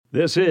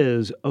This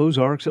is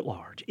Ozarks at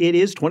Large. It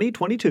is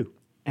 2022,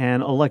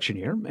 an election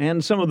year,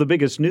 and some of the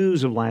biggest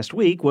news of last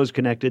week was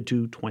connected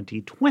to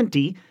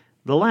 2020,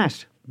 the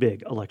last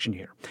big election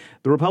year.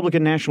 The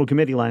Republican National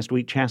Committee last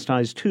week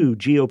chastised two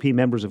GOP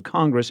members of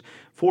Congress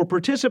for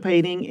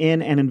participating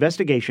in an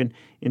investigation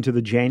into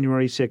the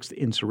January 6th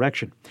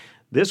insurrection.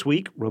 This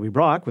week, Roby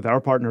with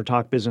our partner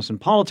Talk Business and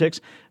Politics,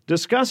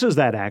 discusses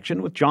that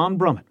action with John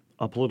Brummett,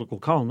 a political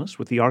columnist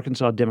with the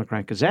Arkansas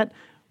Democrat Gazette.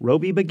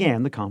 Roby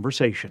began the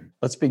conversation.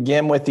 Let's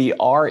begin with the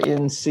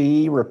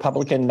RNC,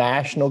 Republican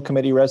National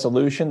Committee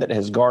resolution that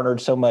has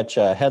garnered so much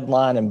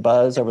headline and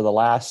buzz over the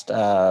last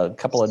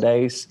couple of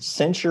days,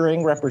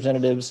 censuring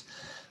Representatives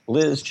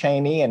Liz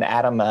Cheney and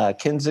Adam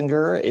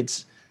Kinzinger.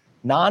 It's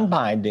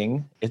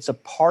non-binding. It's a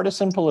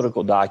partisan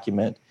political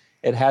document.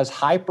 It has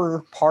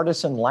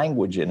hyper-partisan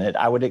language in it.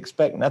 I would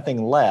expect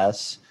nothing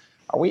less.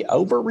 Are we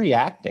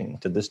overreacting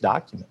to this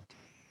document?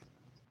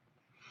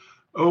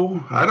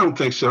 Oh, I don't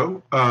think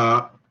so.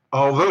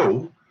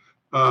 Although,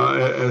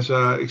 as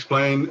I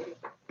explained,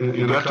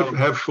 you have to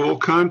have full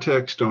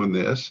context on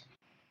this.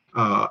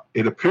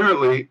 It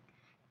apparently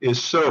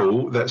is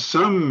so that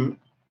some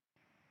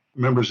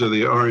members of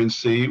the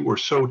RNC were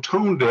so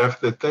tone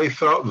deaf that they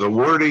thought the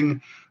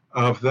wording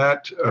of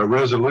that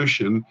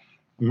resolution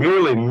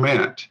merely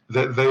meant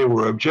that they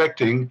were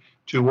objecting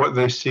to what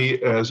they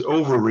see as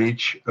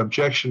overreach,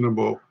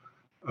 objectionable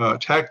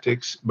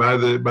tactics by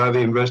the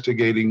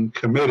investigating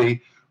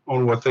committee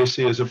on what they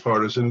see as a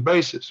partisan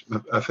basis.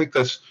 I think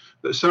that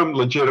some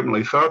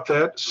legitimately thought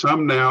that.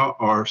 Some now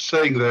are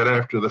saying that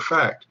after the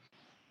fact.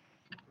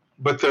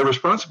 But they're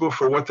responsible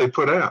for what they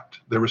put out.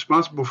 They're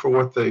responsible for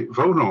what they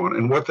vote on.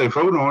 And what they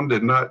vote on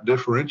did not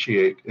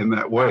differentiate in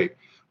that way.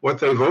 What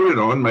they voted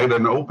on made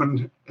an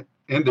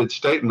open-ended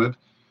statement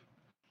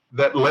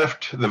that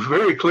left the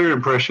very clear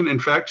impression, in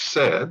fact,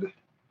 said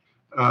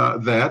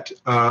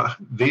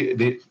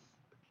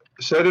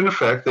said in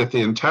effect that the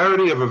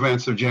entirety of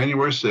events of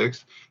January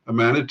 6th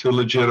amounted to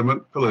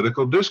legitimate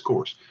political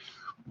discourse.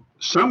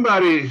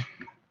 Somebody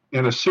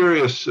in a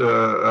serious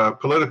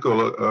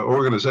political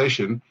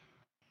organization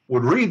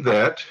would read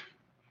that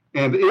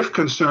and, if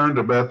concerned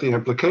about the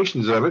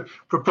implications of it,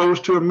 propose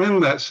to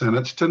amend that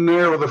sentence to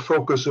narrow the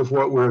focus of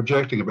what we're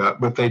objecting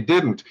about. But they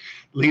didn't,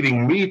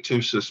 leading me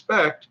to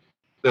suspect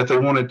that they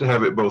wanted to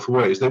have it both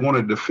ways. They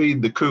wanted to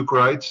feed the kook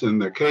rights in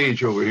their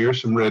cage over here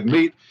some red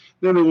meat.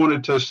 Then they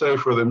wanted to say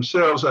for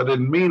themselves, I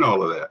didn't mean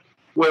all of that.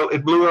 Well,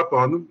 it blew up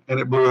on them, and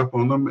it blew up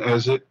on them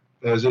as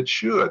it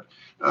should.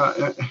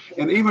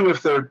 And even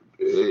if they're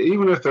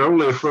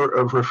only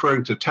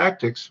referring to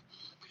tactics,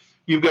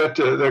 you've got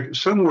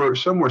some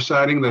were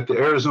citing that the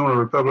Arizona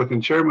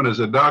Republican chairman is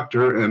a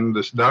doctor, and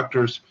this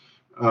doctor's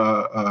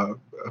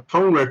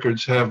phone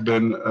records have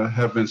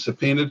been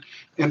subpoenaed,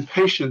 and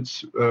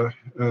patients'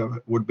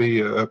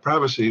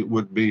 privacy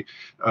would be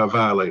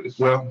violated.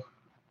 Well,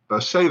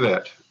 say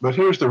that, but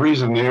here's the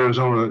reason the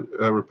Arizona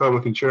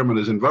Republican chairman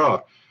is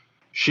involved.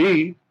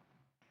 She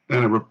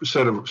and a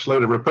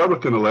slate of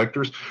Republican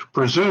electors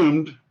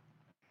presumed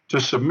to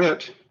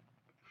submit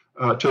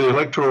to the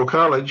Electoral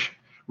College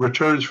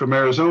returns from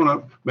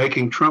Arizona,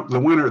 making Trump the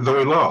winner, though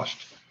he lost.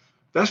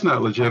 That's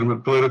not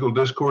legitimate political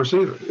discourse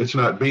either. It's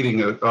not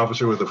beating an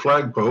officer with a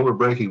flagpole or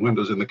breaking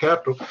windows in the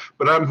Capitol,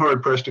 but I'm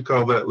hard-pressed to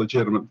call that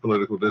legitimate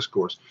political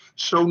discourse.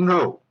 So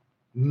no,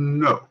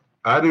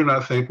 I do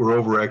not think we're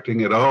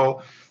overacting at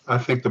all. I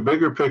think the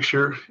bigger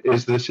picture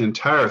is this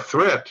entire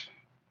threat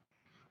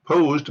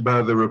posed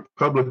by the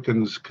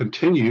Republicans'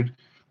 continued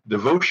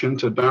devotion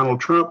to Donald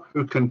Trump,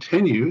 who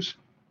continues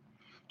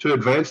to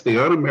advance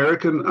the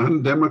un-American,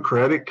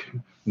 undemocratic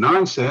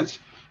nonsense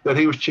that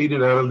he was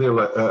cheated out of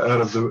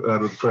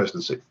the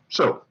presidency.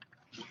 So,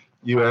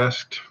 you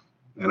asked,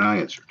 and I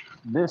answered.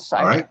 This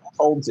I think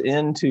folds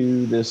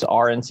into this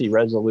RNC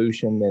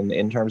resolution, and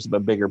in terms of a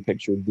bigger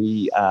picture,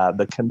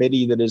 the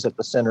committee that is at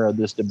the center of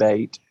this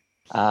debate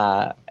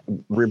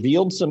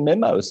revealed some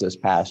memos this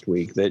past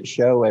week that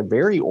show a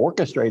very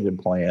orchestrated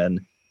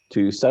plan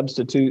to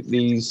substitute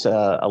these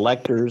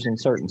electors in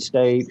certain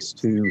states,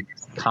 to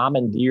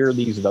commandeer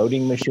these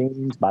voting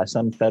machines by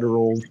some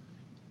federal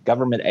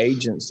government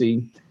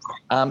agency.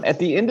 At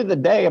the end of the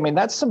day, I mean,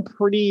 that's some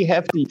pretty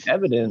hefty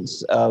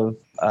evidence of,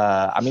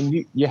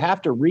 you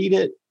have to read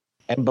it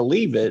and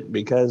believe it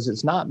because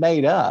it's not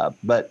made up.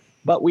 But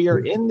we are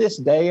in this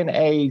day and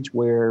age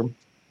where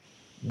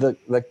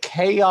the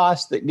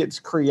chaos that gets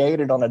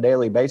created on a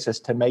daily basis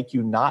to make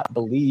you not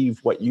believe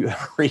what you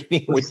are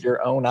reading with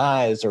your own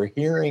eyes or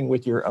hearing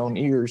with your own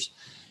ears.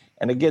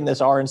 And again, this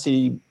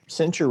RNC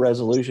censure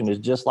resolution is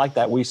just like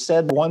that. We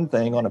said one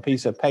thing on a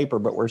piece of paper,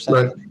 but we're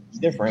saying something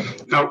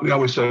different. No,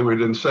 we say we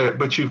didn't say it,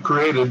 but you've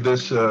created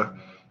this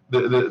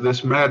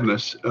this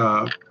madness,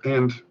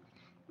 and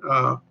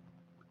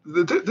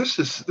this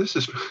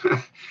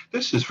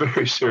is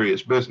very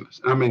serious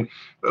business. I mean,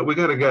 we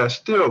got a guy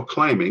still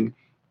claiming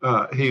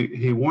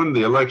he won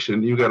the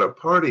election. You got a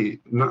party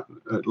not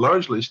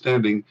largely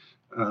standing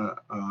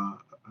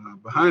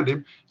behind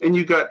him, and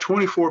you got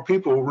 24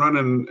 people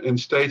running in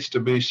states to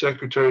be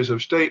secretaries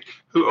of state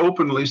who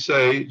openly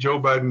say Joe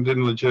Biden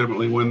didn't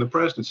legitimately win the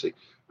presidency,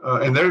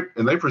 and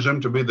they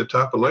presume to be the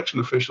top election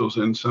officials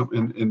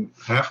in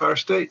half our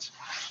states,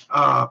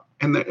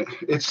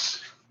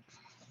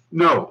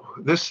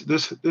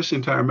 this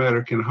entire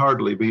matter can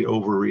hardly be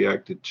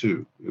overreacted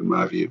to, in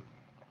my view.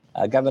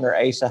 Governor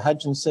Asa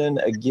Hutchinson,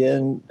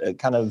 again,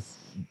 kind of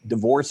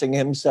divorcing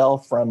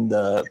himself from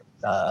the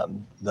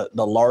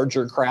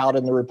larger crowd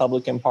in the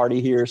Republican Party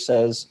here,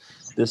 says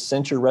this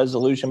censure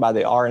resolution by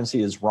the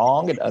RNC is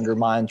wrong. It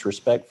undermines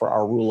respect for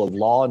our rule of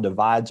law and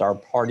divides our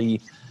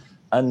party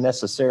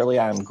unnecessarily.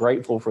 I am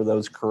grateful for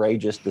those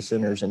courageous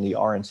dissenters in the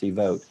RNC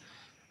vote.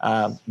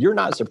 You're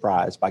not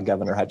surprised by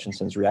Governor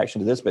Hutchinson's reaction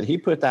to this, but he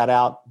put that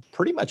out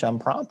pretty much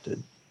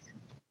unprompted.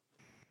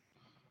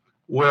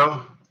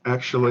 Well,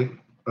 actually,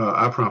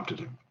 I prompted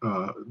him,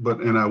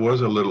 and I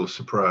was a little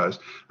surprised.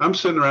 I'm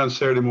sitting around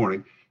Saturday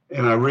morning,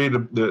 and I read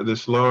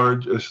this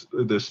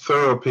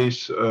thorough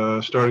piece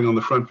starting on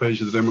the front page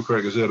of the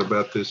Democrat Gazette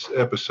about this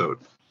episode.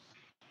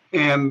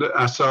 And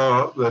I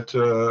saw that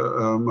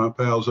my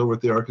pals over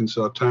at the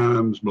Arkansas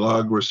Times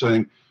blog were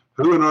saying,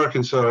 who in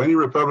Arkansas, any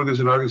Republicans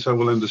in Arkansas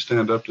willing to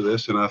stand up to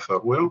this? And I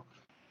thought, well,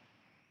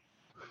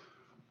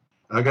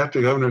 I got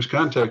the governor's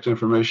contact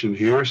information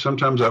here.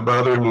 Sometimes I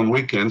bother him on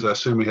weekends. I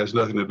assume he has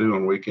nothing to do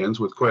on weekends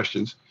with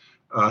questions.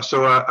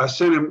 So I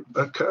sent him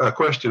a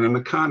question in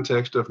the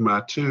context of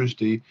my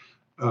Tuesday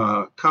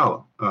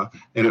column.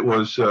 And it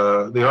was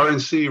the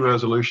RNC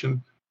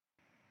resolution,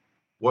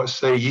 what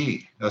say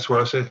ye? That's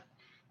what I said.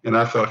 And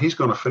I thought he's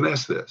going to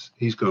finesse this.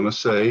 He's going to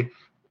say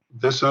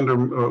this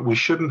we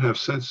shouldn't have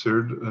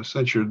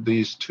censured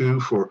these two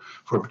for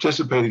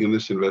participating in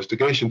this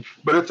investigation.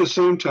 But at the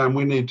same time,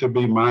 we need to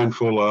be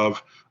mindful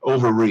of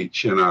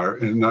overreach and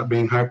not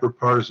being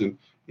hyper-partisan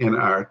in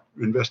our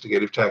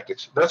investigative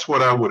tactics. That's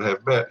what I would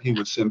have bet he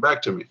would send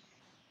back to me.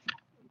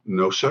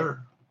 No, sir.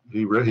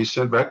 He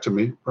sent back to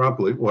me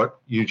promptly what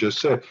you just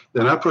said.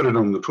 Then I put it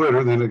on the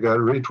Twitter. Then it got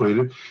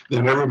retweeted.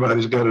 Then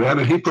everybody's got it out,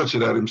 and he puts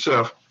it out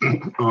himself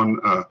on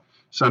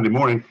Sunday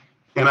morning.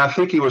 And I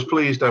think he was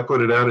pleased I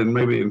put it out and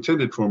maybe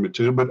intended for me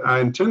to, but I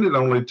intended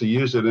only to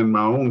use it in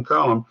my own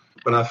column.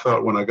 But I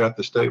thought when I got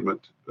the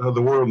statement,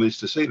 the world needs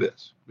to see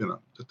this, that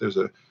there's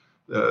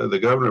the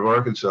governor of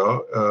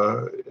Arkansas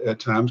at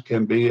times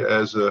can be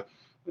as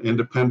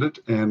independent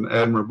and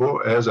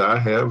admirable as I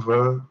have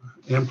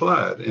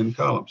implied in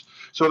columns.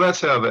 So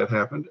that's how that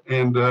happened.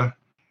 And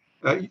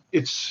I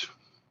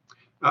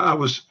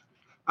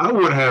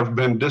would have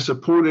been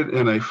disappointed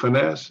in a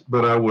finesse,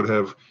 but I would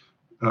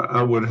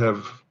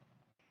have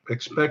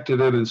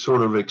expected it and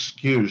sort of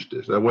excused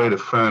it, a way to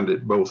find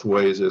it both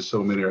ways, as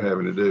so many are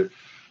having to do.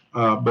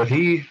 But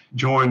he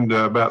joined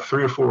about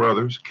 3 or 4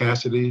 others,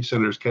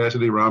 Senators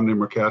Cassidy, Romney,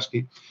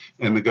 Murkowski,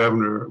 and the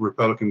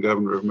Republican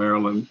governor of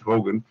Maryland,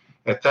 Hogan,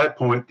 at that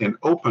point, and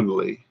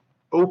openly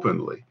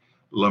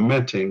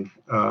lamenting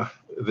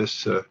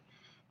this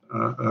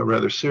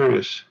rather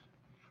serious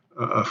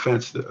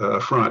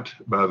affront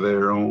by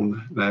their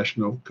own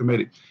national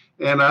committee.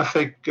 And I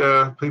think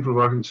people of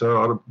Arkansas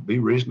ought to be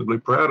reasonably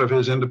proud of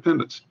his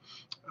independence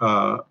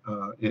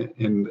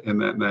in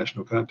that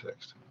national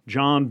context.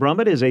 John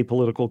Brummett is a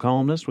political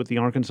columnist with the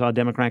Arkansas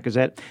Democrat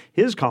Gazette.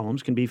 His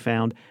columns can be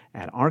found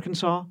at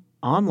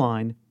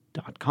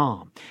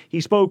arkansasonline.com.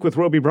 He spoke with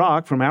Roby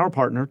from our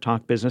partner,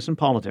 Talk Business and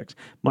Politics.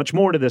 Much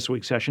more to this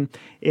week's session,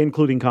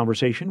 including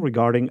conversation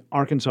regarding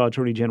Arkansas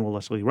Attorney General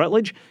Leslie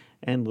Rutledge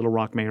and Little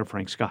Rock Mayor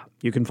Frank Scott.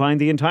 You can find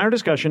the entire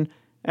discussion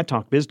at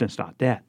talkbusiness.net.